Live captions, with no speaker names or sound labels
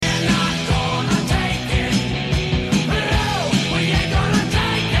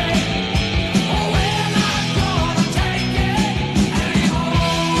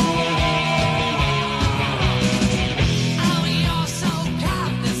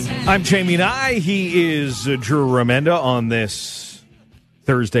I'm Jamie Nye. He is Drew Remenda on this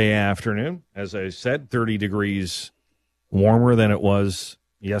Thursday afternoon. As I said, 30 degrees warmer than it was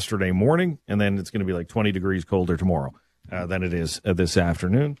yesterday morning, and then it's going to be like 20 degrees colder tomorrow than it is this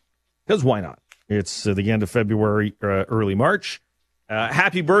afternoon. Because why not? It's the end of February, early March.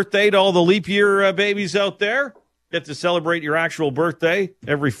 Happy birthday to all the leap year babies out there. Get to celebrate your actual birthday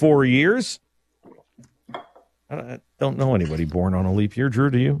every 4 years. I don't know anybody born on a leap year. Drew,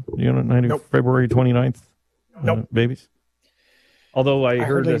 do you? You know, Nope. February 29th? Nope. Babies? Although I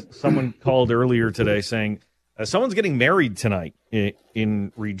heard someone called earlier today saying someone's getting married tonight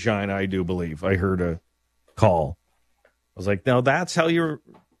in Regina, I do believe. I heard a call. I was like, no, that's how you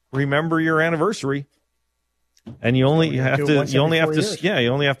remember your anniversary. And you only have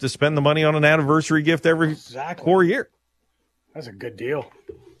to spend the money on an anniversary gift every 4 years. That's a good deal.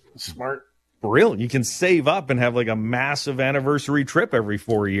 That's smart. Brilliant. You can save up and have like a massive anniversary trip every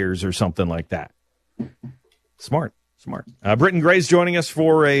 4 years or something like that. Smart. Britton Gray's joining us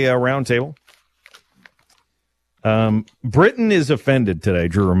for a roundtable. Britton is offended today,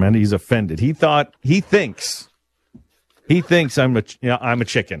 Drew Remenda. He's offended. He thinks I'm a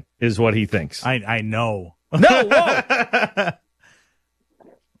chicken, is what he thinks. I know. No, whoa.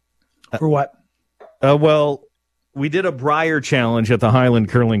 For what? Well, we did a Briar challenge at the Highland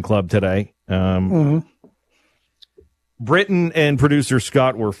Curling Club today. Britton and producer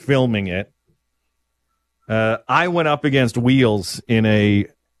Scott were filming it. I went up against Wheels in a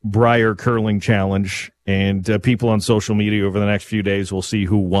Briar curling challenge, and people on social media over the next few days will see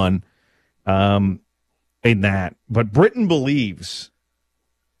who won in that. But Britton believes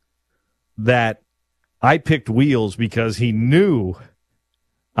that I picked Wheels because he knew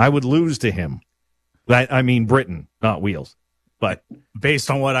I would lose to him. I mean Britton, not Wheels. But based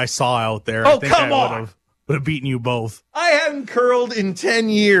on what I saw out there, I think I would have beaten you both. I hadn't curled in 10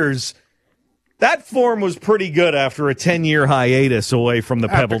 years. That form was pretty good after a 10-year hiatus away from the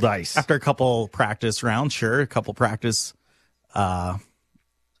pebbled ice. After a couple practice rounds, sure. A couple practice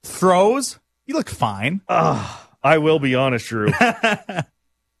throws. You look fine. I will be honest, Drew.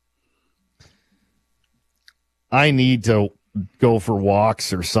 I need to go for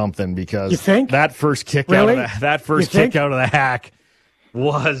walks or something because you think? That first kick really? out of the hack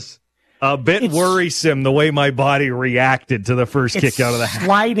was a bit worrisome. The way my body reacted to the first kick out of the hack.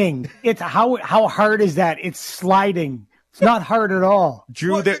 Sliding. It's how hard is that? It's sliding. It's not hard at all.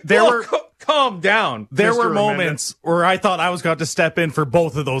 Drew, there were calm down. There were moments where I thought I was going to step in for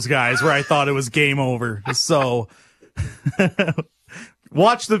both of those guys, where I thought it was game over. So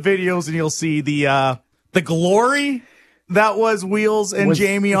watch the videos and you'll see the glory that was Wheels and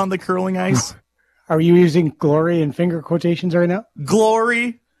Jamie on the curling ice. Are you using glory in finger quotations right now?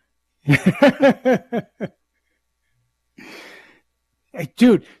 Glory. Hey,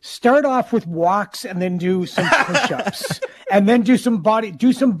 dude, start off with walks and then do some push-ups and then do some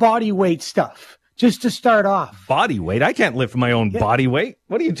body weight stuff just to start off. Body weight? I can't lift my own body weight.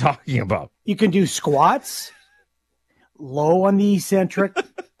 What are you talking about? You can do squats, low on the eccentric,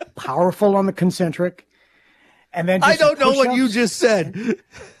 powerful on the concentric. And then I don't know what you just said.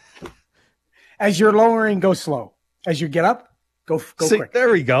 As you're lowering, go slow. As you get up, go quick. There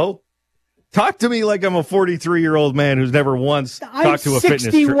we go. Talk to me like I'm a 43-year-old man who's never once talked to a fitness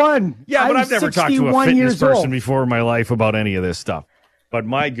 61. Yeah, but I've never talked to a fitness person old. before in my life about any of this stuff. But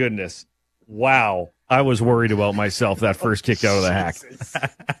my goodness, wow, I was worried about myself that first kick out of the hack.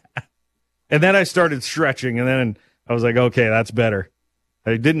 And then I started stretching, and then I was like, okay, that's better.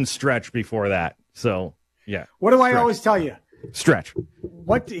 I didn't stretch before that, so... Yeah. What do I always tell you? Stretch.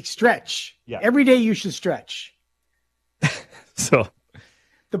 Stretch. Yeah. Every day you should stretch. So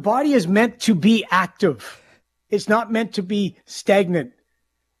the body is meant to be active. It's not meant to be stagnant,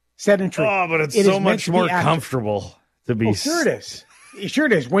 sedentary. Oh, but it's so much more comfortable to be. Sure it is. Sure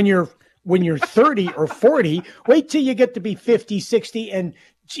it is. When you're 30 or 40, wait till you get to be 50, 60, and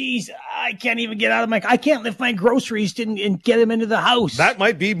geez, I can't even get out of I can't lift my groceries and get them into the house. That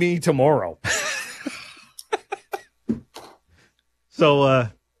might be me tomorrow. So,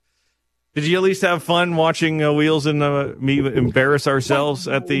 did you at least have fun watching Wheels and me embarrass ourselves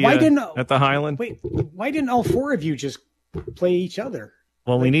at the Highland? Wait, why didn't all four of you just play each other?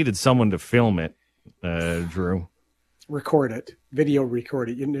 Well, we needed someone to film it, Drew. Record it. Video record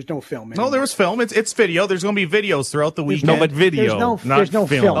it. There's no film. No, there was film. It's video. There's going to be videos throughout the weekend. No, but video. There's no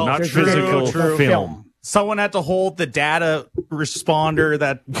film. Not There's physical true. film. Someone had to hold the data responder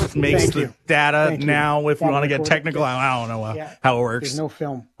that makes the data now. If we want to get technical, I don't know how it works. There's no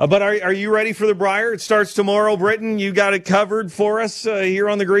film. But are you ready for the Briar? It starts tomorrow, Britton. You got it covered for us here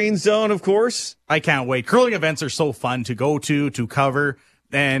on the Green Zone, of course. I can't wait. Curling events are so fun to go to cover.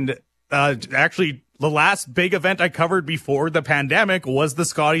 And actually, the last big event I covered before the pandemic was the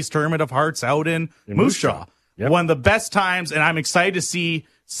Scotties Tournament of Hearts out in Moose Jaw. Yep. One of the best times, and I'm excited to see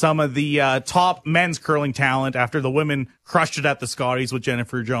some of the top men's curling talent after the women crushed it at the Scotties with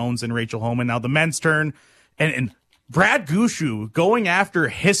Jennifer Jones and Rachel Homan. Now the men's turn, and Brad Gushu going after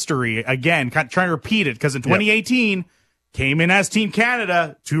history again, trying to repeat it, because in 2018 came in as Team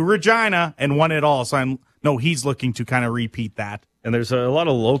Canada to Regina and won it all. So he's looking to kind of repeat that. And there's a lot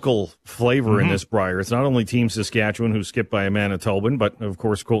of local flavor in this Brier. It's not only Team Saskatchewan, who's skipped by Amanda Tobin, but, of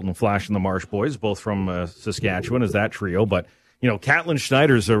course, Colton Flash and the Marsh Boys, both from Saskatchewan, as that trio. But, Catlin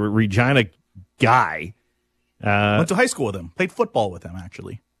Schneider's a Regina guy. Went to high school with him. Played football with him,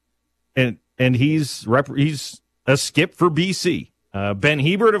 actually. And he's a skip for BC. Ben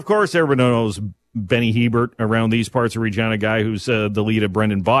Hebert, of course, everyone knows Benny Hebert around these parts of Regina, guy who's the lead of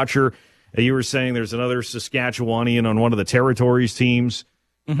Brendan Botcher. You were saying there's another Saskatchewanian on one of the Territories teams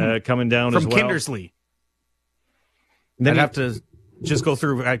coming down from as well. Kindersley. I'd have to just go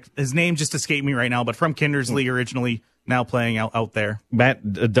through. His name just escaped me right now, but from Kindersley originally, now playing out there.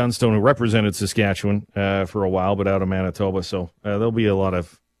 Matt Dunstone, who represented Saskatchewan for a while, but out of Manitoba. So there'll be a lot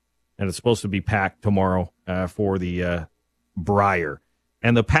of, and it's supposed to be packed tomorrow for the Brier.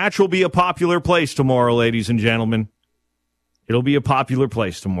 And the Patch will be a popular place tomorrow, ladies and gentlemen. It'll be a popular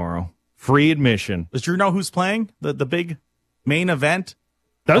place tomorrow. Free admission. Does Drew know who's playing? The big main event?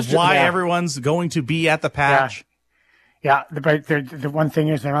 Why everyone's going to be at the Patch? Yeah, the one thing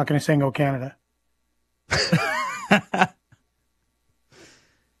is they're not going to sing "O Canada."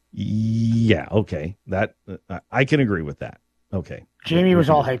 Yeah, okay. That I can agree with that. Okay. Jamie was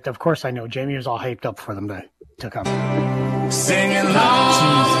all hyped. Of course I know. Jamie was all hyped up for them to come. Singing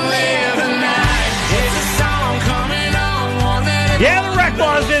long live the night. It's a song coming on. Yeah, the Rec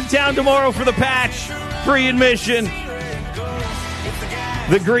Law's in town tomorrow for the Patch. Free admission.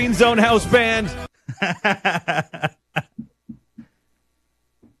 The Green Zone House Band.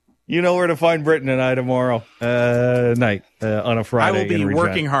 You know where to find Britton and I tomorrow night on a Friday. I will be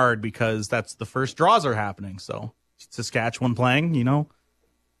working hard because that's the first draws are happening. So Saskatchewan playing, got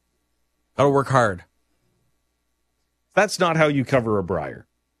to work hard. That's not how you cover a Brier,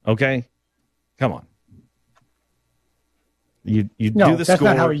 okay? Come on. You do the that's score.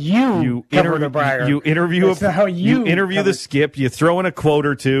 Not how you cover the Brier. You interview the skip. You throw in a quote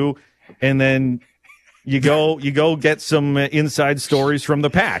or two, and then you go get some inside stories from the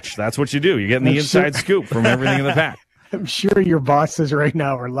Patch. That's what you do. You're getting the inside scoop from everything in the Patch. I'm sure your bosses right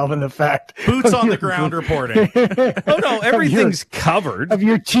now are loving the fact. Boots on the ground reporting. Oh, no, everything's covered. Of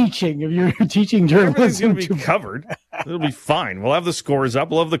your teaching journalism. Everything's going to be covered. It'll be fine. We'll have the scores up.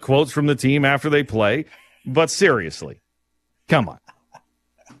 We'll have the quotes from the team after they play. But seriously, come on.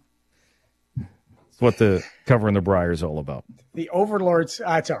 That's what the covering the Brier is all about. The overlords,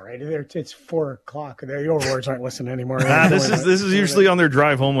 it's all right. It's 4:00. The overlords aren't listening anymore. This is usually on their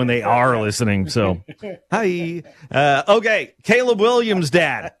drive home when they are listening. So, hi. Okay, Caleb Williams'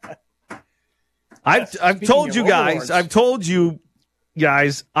 dad. I've told you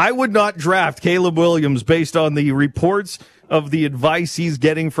guys, I would not draft Caleb Williams based on the reports of the advice he's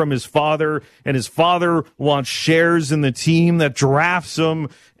getting from his father, and his father wants shares in the team that drafts him,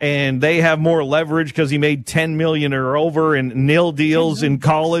 and they have more leverage because he made $10 million or over in nil deals in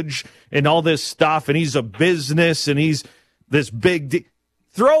college and all this stuff, and he's a business, and he's this big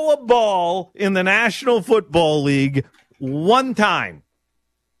throw a ball in the National Football League one time.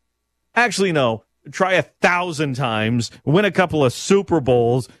 Actually, no. Try 1,000 times, win a couple of Super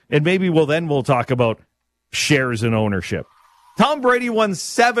Bowls, and maybe we'll talk about shares and ownership. Tom Brady won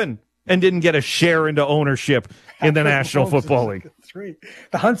 7 and didn't get a share into ownership in the National Football League. 3.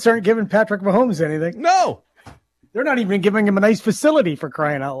 The Hunts aren't giving Patrick Mahomes anything. No. They're not even giving him a nice facility, for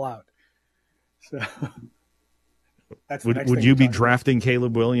crying out loud. So that's would you be drafting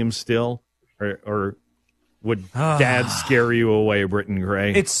Caleb Williams still? Or would Dad scare you away, Britton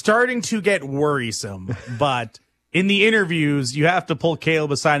Gray? It's starting to get worrisome, but in the interviews, you have to pull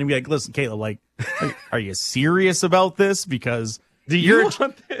Caleb aside and be like, listen, Caleb, are you serious about this? Because you're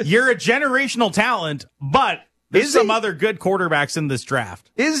a generational talent, but there's some other good quarterbacks in this draft.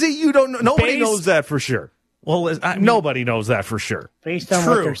 Is he? You don't know. Nobody knows that for sure. Well, nobody knows that for sure. Based on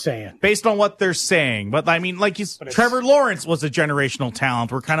what they're saying. Based on what they're saying. But, Trevor Lawrence was a generational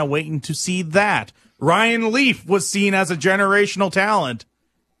talent. We're kind of waiting to see that. Ryan Leaf was seen as a generational talent.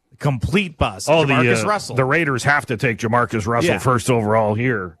 Complete bust. Jamarcus Russell. The Raiders have to take Jamarcus Russell first overall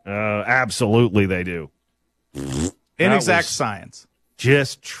here. Absolutely they do. Inexact science.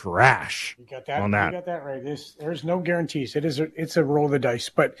 Just trash. You got that on that. You got that right. There's no guarantees. It's a roll of the dice.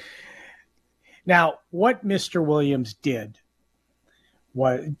 But now, what Mr. Williams did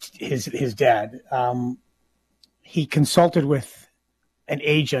his dad. He consulted with an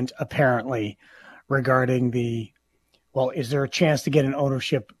agent apparently regarding is there a chance to get an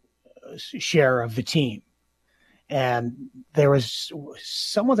ownership share of the team? And there was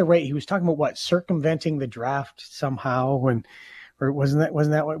some other way he was talking about circumventing the draft somehow, or wasn't that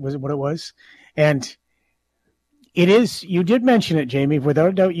what it was? And it is. You did mention it, Jamie. Without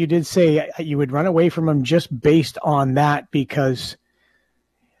a doubt, you did say you would run away from him just based on that because,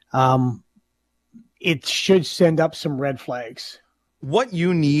 it should send up some red flags. What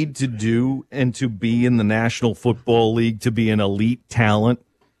you need to do and to be in the National Football League, to be an elite talent,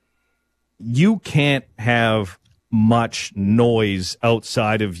 you can't have much noise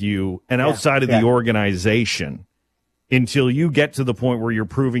outside of you and outside of the organization until you get to the point where you're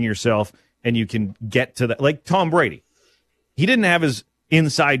proving yourself and you can get to that. Like Tom Brady. He didn't have his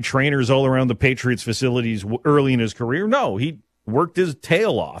inside trainers all around the Patriots facilities early in his career. No, he worked his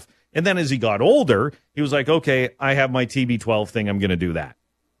tail off. And then as he got older, he was like, okay, I have my TB12 thing. I'm going to do that.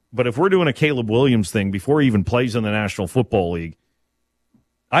 But if we're doing a Caleb Williams thing before he even plays in the National Football League,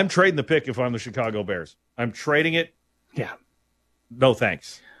 I'm trading the pick if I'm the Chicago Bears. I'm trading it. Yeah. No,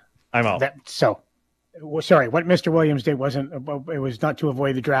 thanks. I'm out. Sorry, what Mr. Williams did it was not to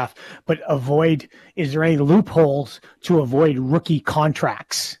avoid the draft, but is there any loopholes to avoid rookie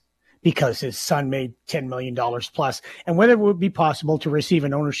contracts? Because his son made $10 million plus, and whether it would be possible to receive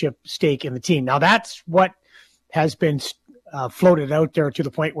an ownership stake in the team. Now, that's what has been floated out there to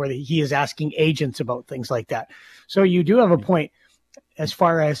the point where he is asking agents about things like that. So you do have a point as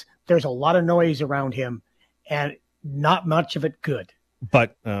far as there's a lot of noise around him and not much of it good.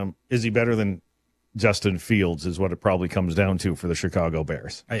 But is he better than Justin Fields is what it probably comes down to for the Chicago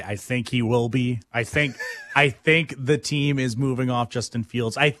Bears. I think he will be. I think the team is moving off Justin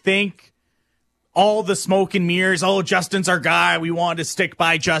Fields. I think all the smoke and mirrors, Justin's our guy, we want to stick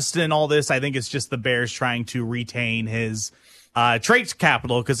by Justin, all this, I think it's just the Bears trying to retain his trade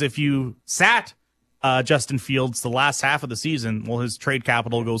capital, because if you sat Justin Fields the last half of the season, well, his trade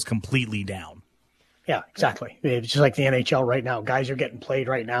capital goes completely down. Yeah, exactly. It's just like the NHL right now. Guys are getting played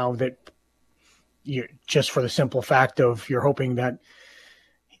right now that you just for the simple fact of you're hoping that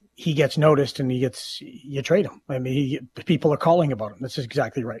he gets noticed and you trade him. I mean, people are calling about him. That's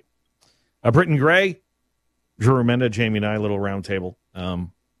exactly right. Britton Gray, Drew Remenda, Jamie and I, little roundtable.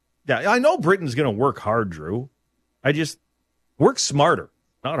 I know Britton's going to work hard, Drew. I just work smarter,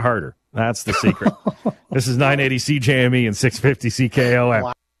 not harder. That's the secret. This is 980 CJME and 650 CKOM.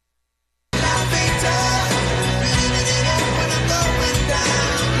 Wow.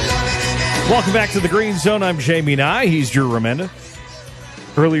 Welcome back to the Green Zone. I'm Jamie Nye. He's Drew Remenda.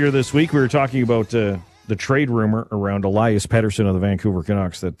 Earlier this week, we were talking about the trade rumor around Elias Pettersson of the Vancouver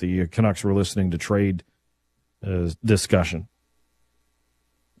Canucks, that the Canucks were listening to trade discussion.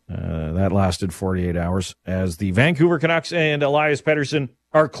 That lasted 48 hours as the Vancouver Canucks and Elias Pettersson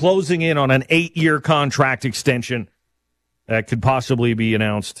are closing in on an 8-year contract extension that could possibly be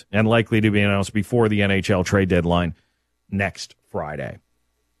announced and likely to be announced before the NHL trade deadline next Friday.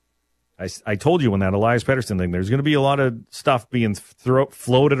 I told you when that Elias Pettersson thing, there's going to be a lot of stuff being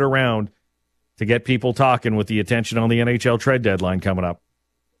floated around to get people talking with the attention on the NHL trade deadline coming up.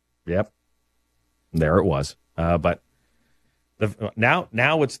 Yep. There it was. But now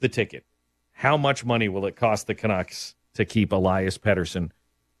it's the ticket. How much money will it cost the Canucks to keep Elias Pettersson?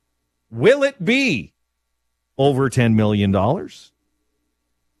 Will it be over $10 million?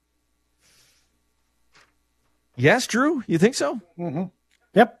 Yes, Drew? You think so? Mm-hmm.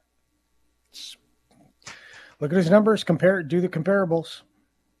 Yep. Look at his numbers. Do the comparables.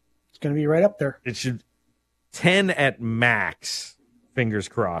 It's going to be right up there. It should 10 at max. Fingers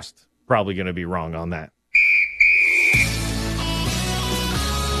crossed. Probably going to be wrong on that.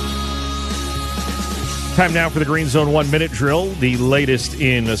 Time now for the Green Zone 1-minute drill. The latest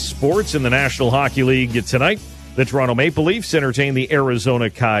in sports in the National Hockey League tonight. The Toronto Maple Leafs entertain the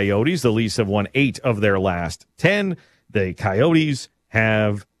Arizona Coyotes. The Leafs have won 8 of their last 10. The Coyotes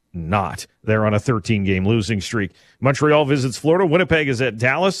have not. They're on a 13-game losing streak. Montreal visits Florida. Winnipeg is at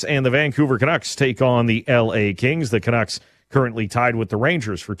Dallas, and the Vancouver Canucks take on the LA Kings. The Canucks currently tied with the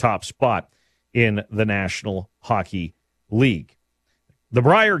Rangers for top spot in the National Hockey League. The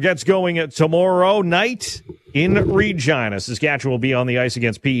Brier gets going tomorrow night in Regina. Saskatchewan will be on the ice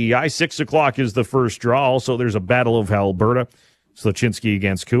against PEI. 6 o'clock is the first draw. Also, there's a Battle of Alberta. Slachinski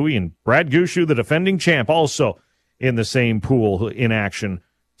against Cooey, and Brad Gushu, the defending champ, also in the same pool in action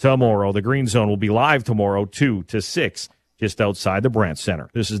tomorrow. The Green Zone will be live tomorrow, 2 to 6, just outside the Brandt Center.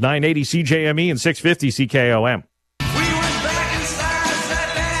 This is 980 CJME and 650 CKOM.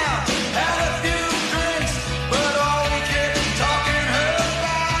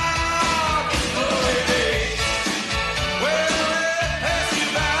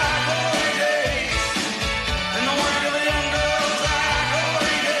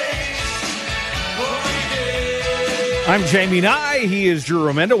 I'm Jamie Nye. He is Drew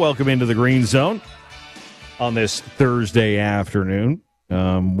Remenda. Welcome into the Green Zone on this Thursday afternoon.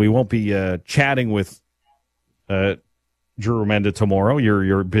 We won't be chatting with Drew Remenda tomorrow.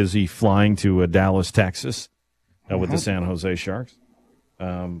 You're busy flying to Dallas, Texas with the San Jose Sharks.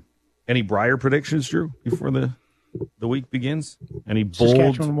 Any Briar predictions, Drew, before the week begins? Any bold?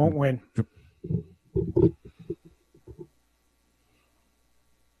 Saskatchewan won't win.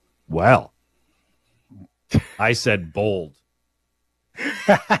 Well, I said bold.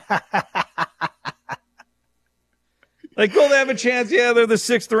 Like, will they have a chance? Yeah, they're the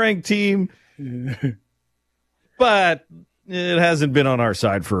 6th-ranked team. But it hasn't been on our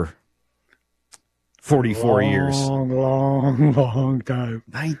side for 44 years. Long time.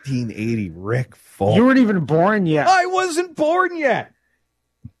 1980, Rick Folk. You weren't even born yet. I wasn't born yet.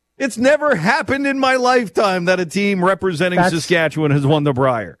 It's never happened in my lifetime that a team representing Saskatchewan has won the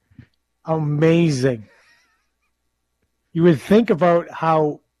Briar. Amazing. You would think about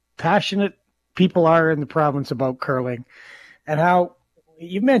how passionate people are in the province about curling and how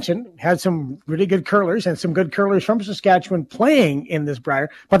you mentioned had some really good curlers and some good curlers from Saskatchewan playing in this Briar,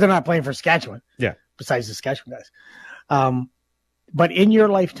 but they're not playing for Saskatchewan. Yeah. Besides the Saskatchewan guys. But in your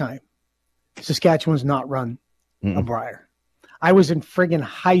lifetime, Saskatchewan's not run a Briar. I was in friggin'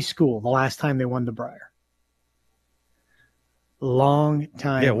 high school the last time they won the Briar. Long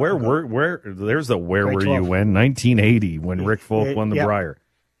time. Yeah, where there's the where were you when 1980 when Rick Folk won the Briar.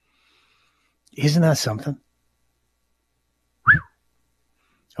 Isn't that something?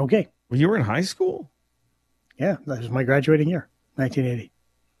 Okay. Well, you were in high school? Yeah, that was my graduating year, 1980.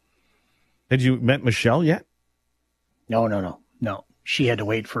 Had you met Michelle yet? No. She had to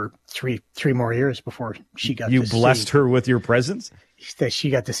wait for three more years before she got You blessed her with your presence?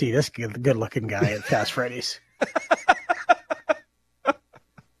 She got to see this good-looking guy at Fast Freddy's.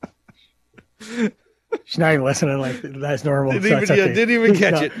 She's not even listening like that's normal. Didn't even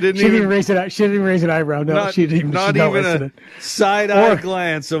catch it. She didn't even raise it. She didn't even raise an eyebrow. No, she didn't. Not even a side-eye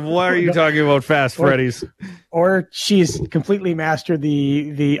glance of why are you talking about Fast Freddy's? Or she's completely mastered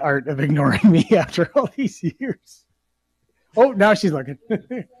the art of ignoring me after all these years. Oh, now she's looking.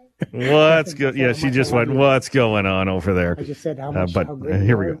 What's good? Yeah, she just went. What's going on over there? I just said how much. But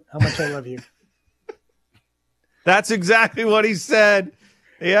here we go. How much I love you. That's exactly what he said.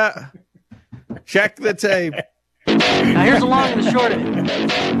 Yeah. Check the tape. Now here's the long and the short of it.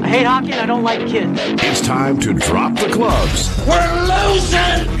 I hate hockey and I don't like kids. It's time to drop the clubs. We're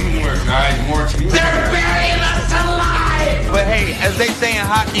losing! Teamwork, guys, more teamwork. They're burying us alive! But hey, as they say in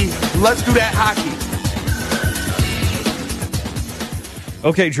hockey, let's do that hockey.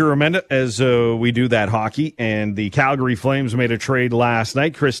 Okay, Drew Remenda, as we do that hockey, and the Calgary Flames made a trade last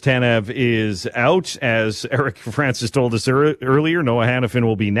night. Chris Tanev is out, as Eric Francis told us earlier. Noah Hannafin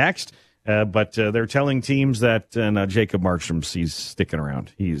will be next. But they're telling teams that Jacob Markstrom's he's sticking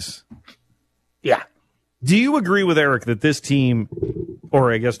around. Yeah. Do you agree with Eric that this team,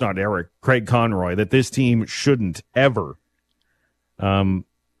 or I guess not Eric, Craig Conroy, that this team shouldn't ever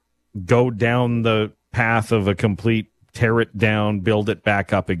go down the path of a complete tear it down, build it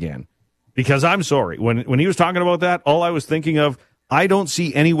back up again? Because I'm sorry, when he was talking about that, all I was thinking of, I don't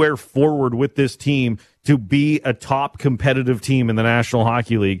see anywhere forward with this team to be a top competitive team in the National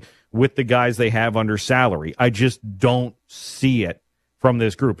Hockey League with the guys they have under salary. I just don't see it from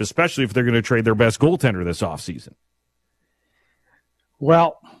this group, especially if they're going to trade their best goaltender this offseason.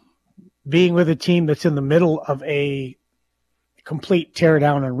 Well, being with a team that's in the middle of a complete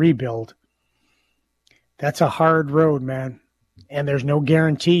teardown and rebuild, that's a hard road, man. And there's no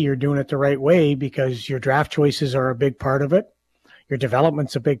guarantee you're doing it the right way because your draft choices are a big part of it. Your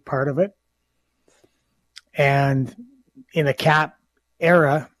development's a big part of it. And in a cap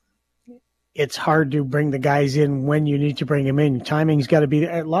era, it's hard to bring the guys in when you need to bring them in. Timing's got to be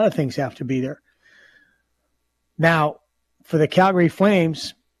there. A lot of things have to be there. Now, for the Calgary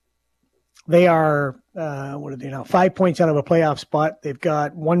Flames, they are, 5 points out of a playoff spot. They've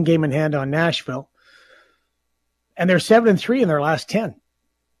got one game in hand on Nashville. And they're 7-3 in their last 10.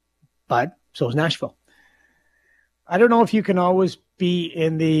 But so is Nashville. I don't know if you can always be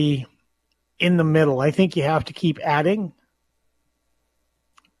in the middle. I think you have to keep adding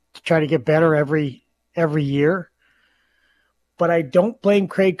to try to get better every year. But I don't blame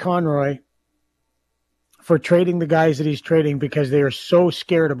Craig Conroy for trading the guys that he's trading because they are so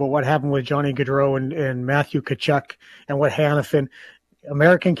scared about what happened with Johnny Gaudreau and Matthew Tkachuk and what Hannafin.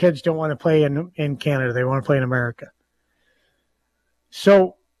 American kids don't want to play in Canada. They want to play in America.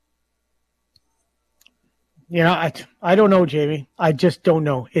 So, I don't know, Jamie. I just don't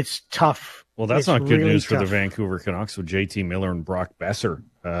know. It's tough Well, that's It's not good really news for the tough. Vancouver Canucks with JT Miller and Brock Besser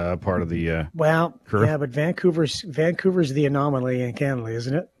part of the crew. Yeah, but Vancouver's the anomaly in Canada,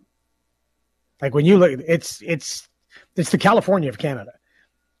 isn't it? Like when you look, it's the California of Canada,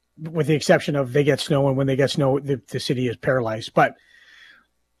 with the exception of they get snow, and when they get snow, the city is paralyzed. But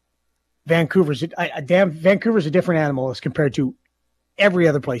Vancouver's a different animal as compared to every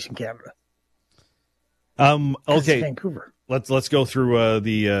other place in Canada. Okay, Vancouver. Let's go through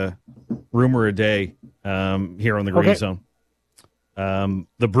the rumor a day here on the Green Zone.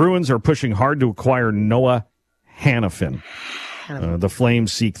 The Bruins are pushing hard to acquire Noah Hannafin. The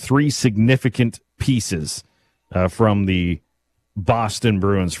Flames seek 3 significant pieces from the Boston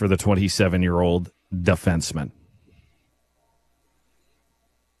Bruins for the 27-year-old defenseman.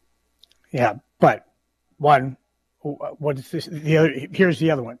 Yeah, but one, what is this? Here's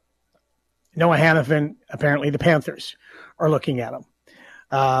the other one. Noah Hannafin, apparently the Panthers are looking at him.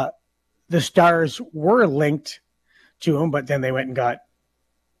 The Stars were linked to him, but then they went and got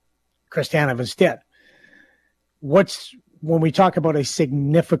Chris Tanev instead. When we talk about a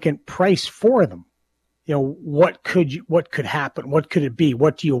significant price for them, what could happen? What could it be?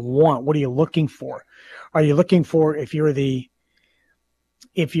 What do you want? What are you looking for? Are you looking for, if you're the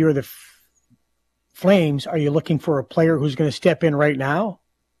Flames, are you looking for a player who's going to step in right now?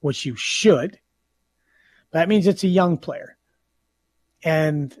 Which you should. That means it's a young player.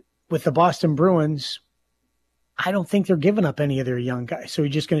 And with the Boston Bruins, I don't think they're giving up any of their young guys. So you're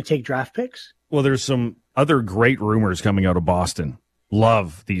just going to take draft picks? Well, there's some other great rumors coming out of Boston.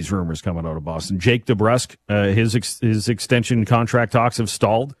 Love these rumors coming out of Boston. Jake DeBrusk, his extension contract talks have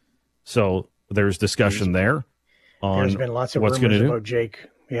stalled. So there's discussion there on there's been lots of what's rumors going to do. about Jake.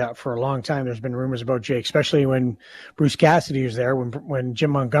 Yeah, for a long time, there's been rumors about Jake, especially when Bruce Cassidy was there. When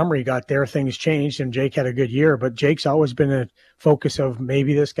Jim Montgomery got there, things changed, and Jake had a good year. But Jake's always been a focus of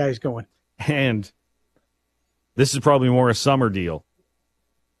maybe this guy's going. And this is probably more a summer deal.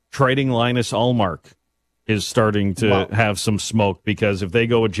 Trading Linus Ullmark is starting to have some smoke, because if they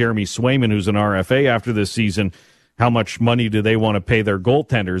go with Jeremy Swayman, who's an RFA after this season, how much money do they want to pay their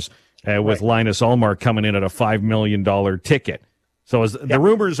goaltenders with Linus Ullmark coming in at a $5 million ticket? So the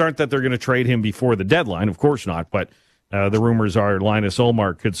rumors aren't that they're going to trade him before the deadline. Of course not. But the rumors are Linus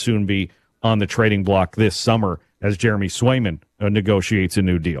Ullmark could soon be on the trading block this summer as Jeremy Swayman negotiates a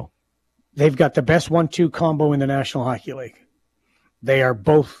new deal. They've got the best 1-2 combo in the National Hockey League. They are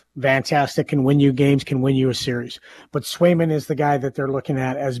both fantastic, can win you games, can win you a series. But Swayman is the guy that they're looking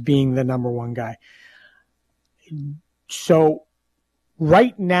at as being the number one guy. So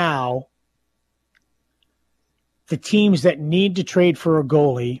right now, the teams that need to trade for a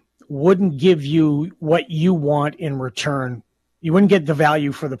goalie wouldn't give you what you want in return. You wouldn't get the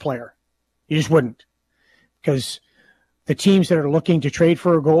value for the player. You just wouldn't. Because the teams that are looking to trade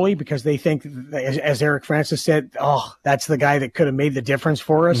for a goalie because they think, as Eric Francis said, that's the guy that could have made the difference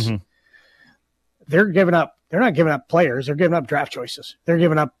for us. Mm-hmm. They're not giving up players. They're giving up draft choices. They're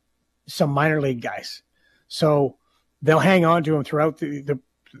giving up some minor league guys. So they'll hang on to him throughout the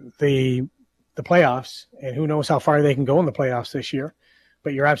playoffs, and who knows how far they can go in the playoffs this year.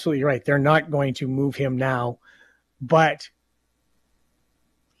 But you're absolutely right. They're not going to move him now. But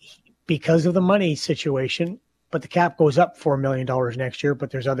because of the money situation, but the cap goes up $4 million next year,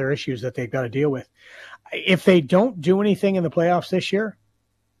 but there's other issues that they've got to deal with. If they don't do anything in the playoffs this year,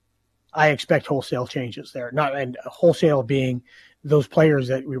 I expect wholesale changes there. And wholesale being those players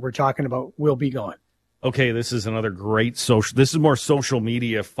that we were talking about will be gone. Okay, this is another great this is more social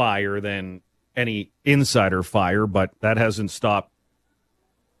media fire than any insider fire, but that hasn't stopped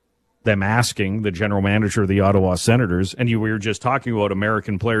them asking the general manager of the Ottawa Senators, and we were just talking about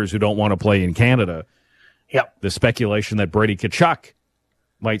American players who don't want to play in Canada. Yep. The speculation that Brady Tkachuk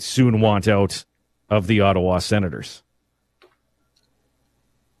might soon want out of the Ottawa Senators.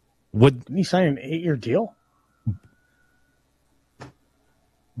 Didn't he sign an 8-year deal?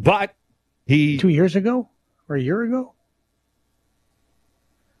 But 2 years ago or a year ago?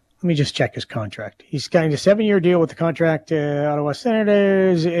 Let me just check his contract. He's signed a 7-year deal with the contract Ottawa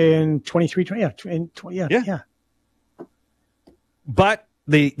Senators in 23. Yeah. But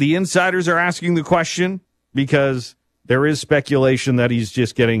the insiders are asking the question because there is speculation that he's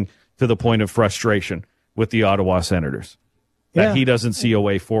just getting to the point of frustration with the Ottawa Senators. That he doesn't see a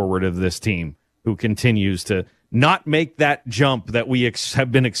way forward of this team who continues to not make that jump that we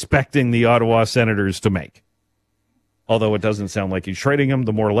have been expecting the Ottawa Senators to make. Although it doesn't sound like he's trading him.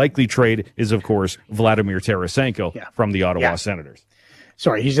 The more likely trade is, of course, Vladimir Tarasenko from the Ottawa Senators.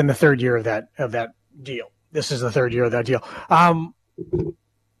 Sorry, he's in the third year of that deal. This is the third year of that deal. I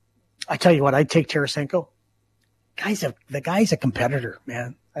tell you what, I'd take Tarasenko. The guy's a competitor,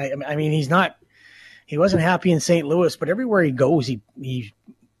 man. I mean, he wasn't happy in St. Louis, but everywhere he goes, he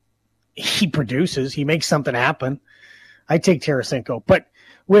produces. He makes something happen. I take Tarasenko, but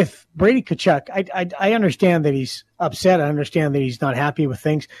with Brady Tkachuk, I understand that he's upset. I understand that he's not happy with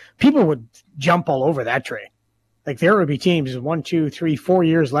things. People would jump all over that trade. Like there would be teams 1, 2, 3, 4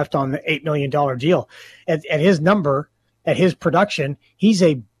 years left on the $8 million deal. At his number, at his production, he's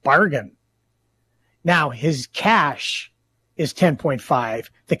a bargain. Now his cash is 10.5.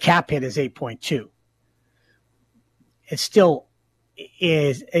 The cap hit is 8.2. It still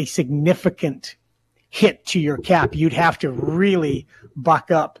is a significant hit to your cap. You'd have to really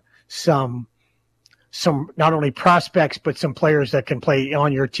buck up some not only prospects but some players that can play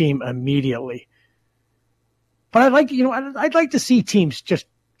on your team immediately. But I'd like to see teams just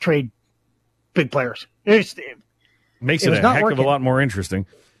trade big players. Makes it a heck of a lot more interesting,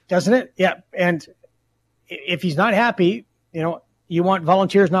 doesn't it? Yeah, and if he's not happy, you want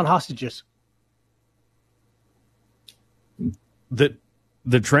volunteers, not hostages.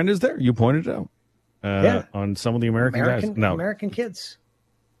 The trend is there. You pointed it out. On some of the American guys. No. American kids.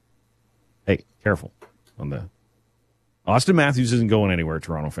 Hey, careful on the Austin Matthews isn't going anywhere,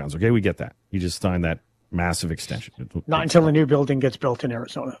 Toronto fans. Okay, we get that. He just signed that massive extension. Not until the new building gets built in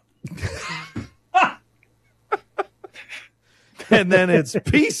Arizona. And then it's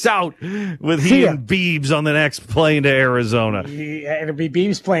peace out with he and Beebs on the next plane to Arizona. It'll be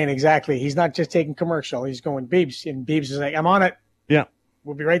Beebs playing, exactly. He's not just taking commercial. He's going Beebs, and Beebs is like, I'm on it. Yeah.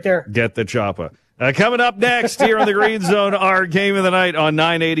 We'll be right there. Get the chopper. Coming up next here on the Green Zone, our game of the night on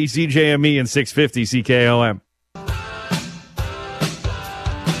 980 CJME and 650 CKOM.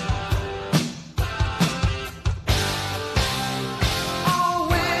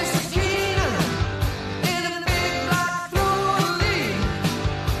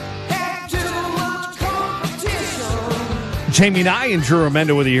 Jamie Nye and Drew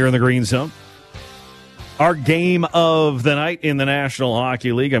Amenda with you here in the Green Zone. Our game of the night in the National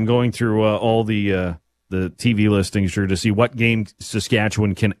Hockey League. I'm going through all the TV listings, Drew, to see what game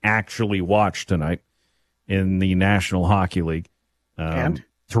Saskatchewan can actually watch tonight in the National Hockey League. And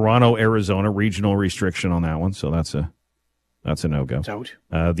Toronto, Arizona, regional restriction on that one, so that's a no-go. It's out.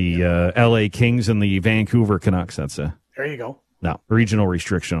 The LA Kings and the Vancouver Canucks, there you go. No, regional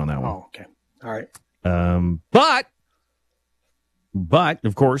restriction on that one. Oh, okay. All right. But,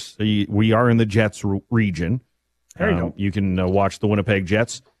 of course, we are in the Jets region. There you go. You can watch the Winnipeg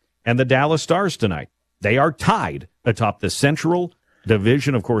Jets and the Dallas Stars tonight. They are tied atop the Central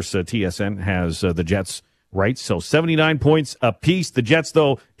Division. Of course, TSN has the Jets rights, so 79 points apiece. The Jets,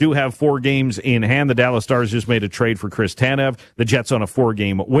 though, do have 4 games in hand. The Dallas Stars just made a trade for Chris Tanev. The Jets on a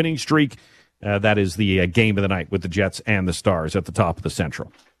 4-game winning streak. That is the game of the night with the Jets and the Stars at the top of the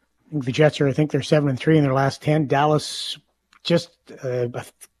Central. The Jets I think they're 7-3 in their last 10. Dallas just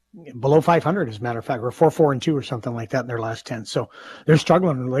below 500, as a matter of fact, or 4-4-2 or something like that in their last 10. So they're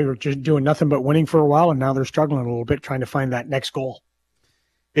struggling. They were just doing nothing but winning for a while, and now they're struggling a little bit trying to find that next goal.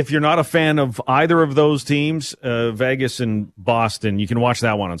 If you're not a fan of either of those teams, Vegas and Boston, you can watch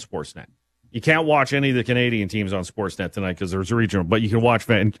that one on Sportsnet. You can't watch any of the Canadian teams on Sportsnet tonight because there's a regional, but you can watch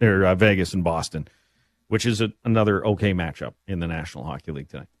Vegas and Boston, which is another okay matchup in the National Hockey League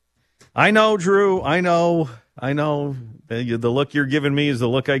tonight. I know, Drew. I know. The look you're giving me is the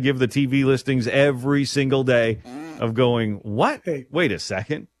look I give the TV listings every single day of going, what? Hey. Wait a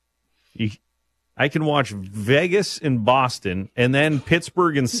second. I can watch Vegas and Boston and then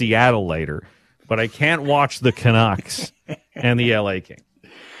Pittsburgh and Seattle later, but I can't watch the Canucks and the LA Kings.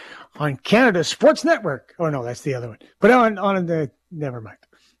 On Canada Sports Network. Oh, no, that's the other one. But on the, never mind.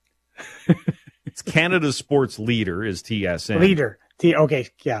 It's Canada Sports Leader is TSN. Leader. Okay,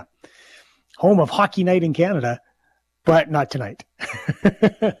 yeah. Home of Hockey Night in Canada, but not tonight.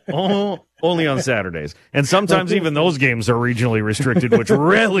 Only on Saturdays. And sometimes even those games are regionally restricted, which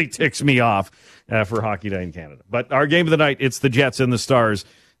really ticks me off for Hockey Night in Canada. But our game of the night, it's the Jets and the Stars,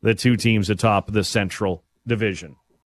 the 2 teams atop the Central Division.